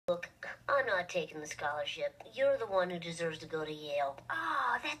Look, I'm not taking the scholarship. You're the one who deserves to go to Yale.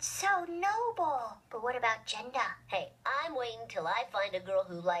 Oh, that's so noble. But what about gender? Hey, I'm waiting till I find a girl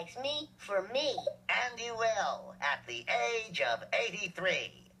who likes me for me. And you will, at the age of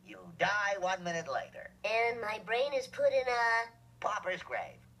 83. You die 1 minute later. And my brain is put in a... Pauper's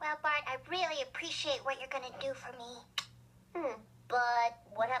grave. Well, Bart, I really appreciate what you're gonna do for me. But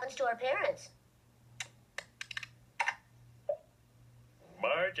what happens to our parents?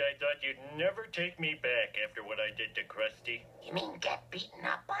 Marge, I thought you'd never take me back after what I did to Krusty. You mean get beaten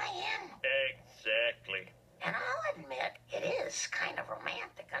up by him? Exactly. And I'll admit, it is kind of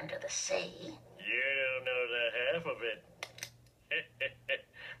romantic under the sea. You don't know the half of it.